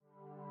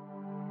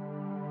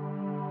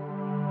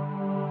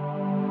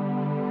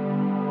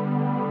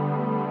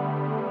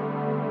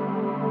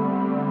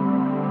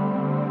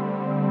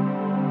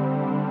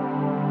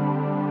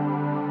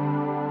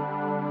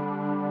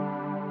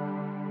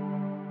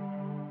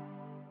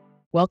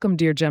Welcome,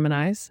 dear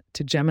Geminis,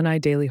 to Gemini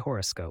Daily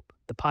Horoscope,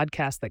 the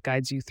podcast that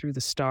guides you through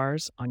the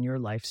stars on your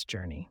life's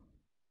journey.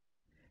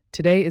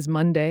 Today is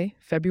Monday,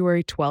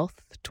 February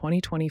 12th,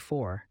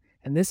 2024,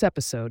 and this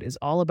episode is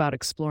all about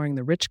exploring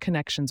the rich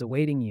connections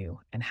awaiting you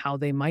and how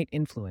they might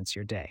influence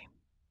your day.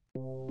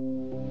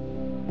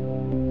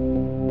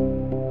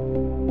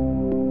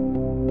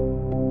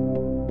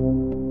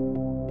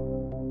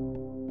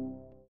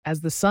 As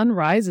the sun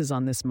rises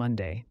on this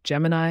Monday,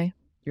 Gemini,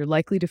 you're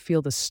likely to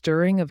feel the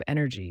stirring of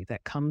energy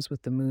that comes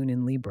with the moon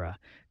in Libra,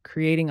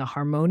 creating a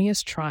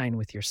harmonious trine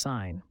with your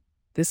sign.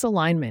 This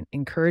alignment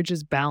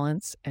encourages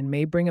balance and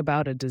may bring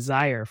about a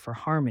desire for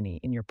harmony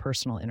in your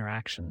personal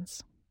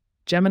interactions.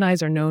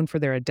 Geminis are known for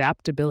their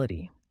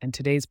adaptability, and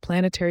today's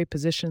planetary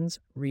positions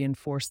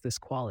reinforce this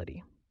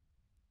quality.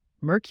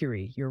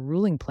 Mercury, your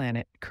ruling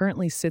planet,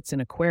 currently sits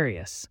in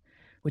Aquarius,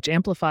 which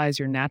amplifies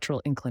your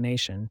natural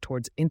inclination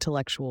towards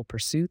intellectual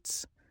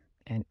pursuits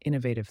and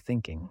innovative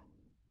thinking.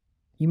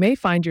 You may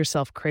find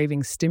yourself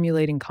craving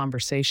stimulating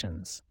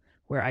conversations,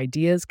 where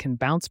ideas can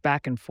bounce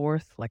back and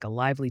forth like a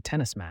lively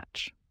tennis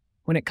match.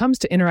 When it comes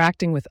to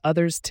interacting with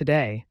others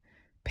today,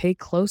 pay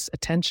close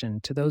attention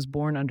to those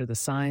born under the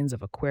signs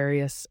of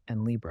Aquarius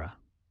and Libra.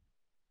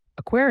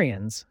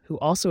 Aquarians, who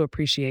also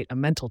appreciate a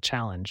mental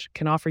challenge,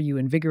 can offer you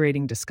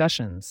invigorating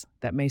discussions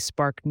that may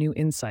spark new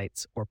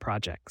insights or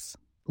projects.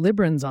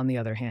 Librans, on the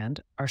other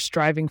hand, are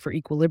striving for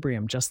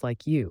equilibrium just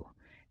like you,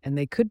 and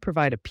they could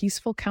provide a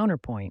peaceful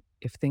counterpoint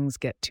if things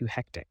get too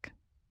hectic.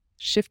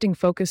 Shifting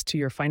focus to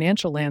your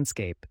financial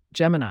landscape,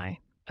 Gemini,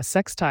 a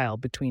sextile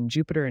between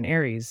Jupiter in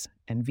Aries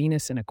and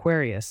Venus in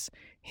Aquarius,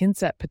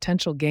 hints at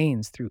potential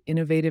gains through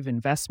innovative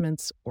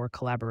investments or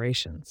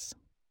collaborations.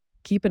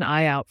 Keep an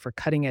eye out for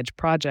cutting-edge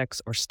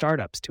projects or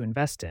startups to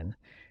invest in,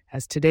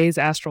 as today's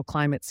astral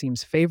climate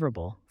seems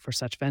favorable for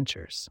such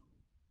ventures.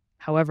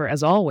 However,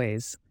 as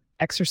always,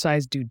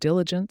 exercise due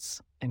diligence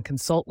and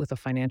consult with a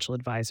financial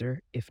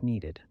advisor if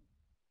needed.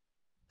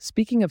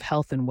 Speaking of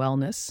health and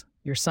wellness,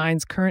 your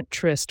sign's current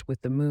tryst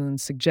with the moon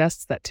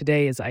suggests that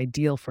today is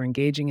ideal for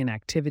engaging in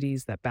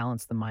activities that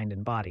balance the mind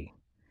and body.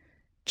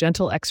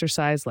 Gentle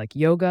exercise like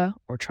yoga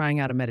or trying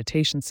out a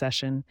meditation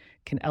session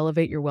can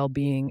elevate your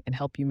well-being and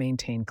help you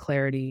maintain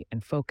clarity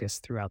and focus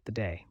throughout the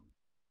day.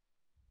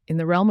 In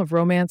the realm of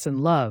romance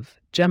and love,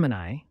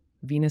 Gemini,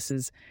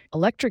 Venus's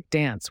electric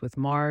dance with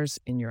Mars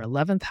in your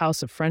 11th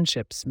house of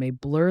friendships may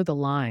blur the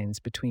lines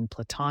between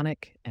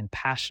platonic and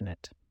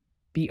passionate.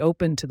 Be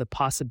open to the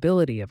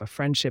possibility of a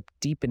friendship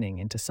deepening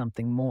into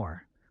something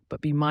more,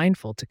 but be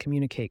mindful to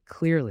communicate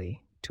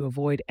clearly to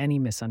avoid any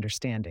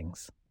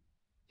misunderstandings.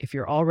 If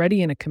you're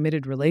already in a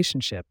committed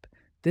relationship,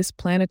 this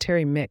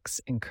planetary mix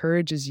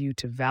encourages you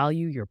to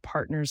value your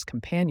partner's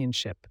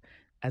companionship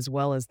as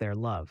well as their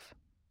love.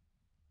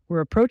 We're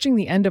approaching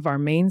the end of our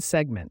main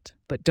segment,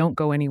 but don't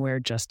go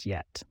anywhere just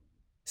yet.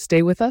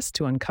 Stay with us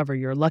to uncover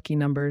your lucky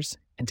numbers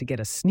and to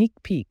get a sneak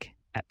peek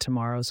at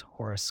tomorrow's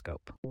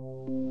horoscope.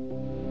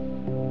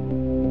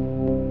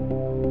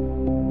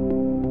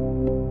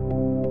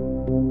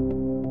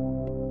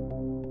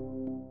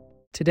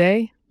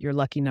 Today, your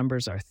lucky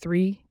numbers are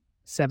 3,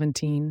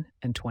 17,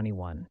 and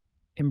 21.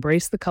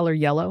 Embrace the color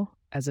yellow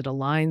as it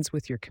aligns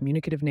with your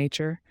communicative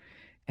nature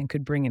and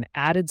could bring an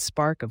added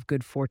spark of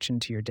good fortune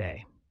to your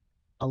day.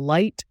 A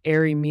light,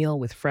 airy meal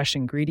with fresh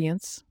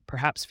ingredients,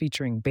 perhaps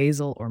featuring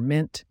basil or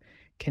mint,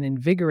 can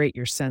invigorate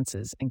your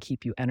senses and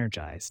keep you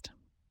energized.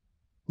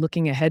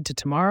 Looking ahead to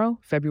tomorrow,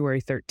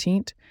 February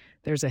 13th,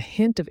 there's a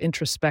hint of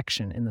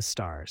introspection in the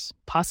stars,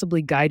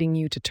 possibly guiding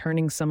you to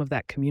turning some of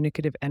that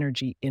communicative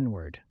energy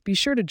inward. Be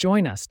sure to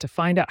join us to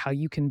find out how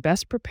you can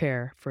best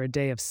prepare for a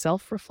day of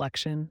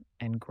self-reflection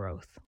and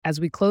growth. As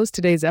we close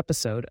today's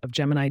episode of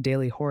Gemini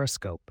Daily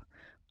Horoscope,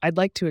 I'd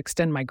like to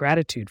extend my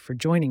gratitude for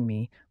joining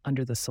me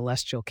under the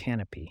celestial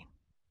canopy.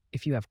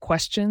 If you have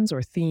questions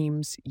or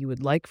themes you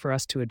would like for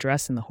us to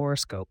address in the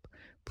horoscope,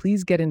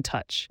 please get in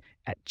touch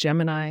at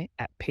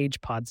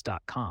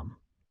gemini@pagepods.com.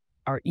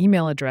 Our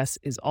email address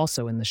is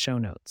also in the show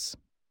notes.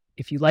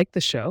 If you like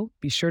the show,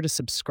 be sure to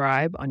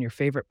subscribe on your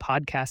favorite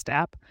podcast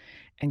app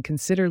and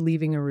consider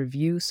leaving a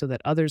review so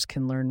that others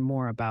can learn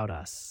more about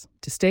us.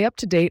 To stay up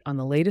to date on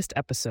the latest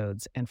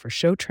episodes and for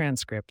show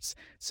transcripts,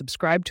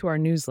 subscribe to our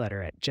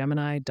newsletter at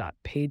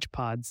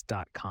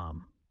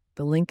gemini.pagepods.com.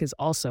 The link is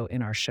also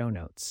in our show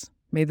notes.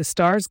 May the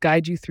stars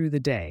guide you through the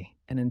day,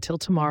 and until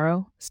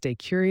tomorrow, stay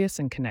curious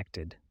and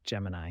connected,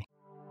 Gemini.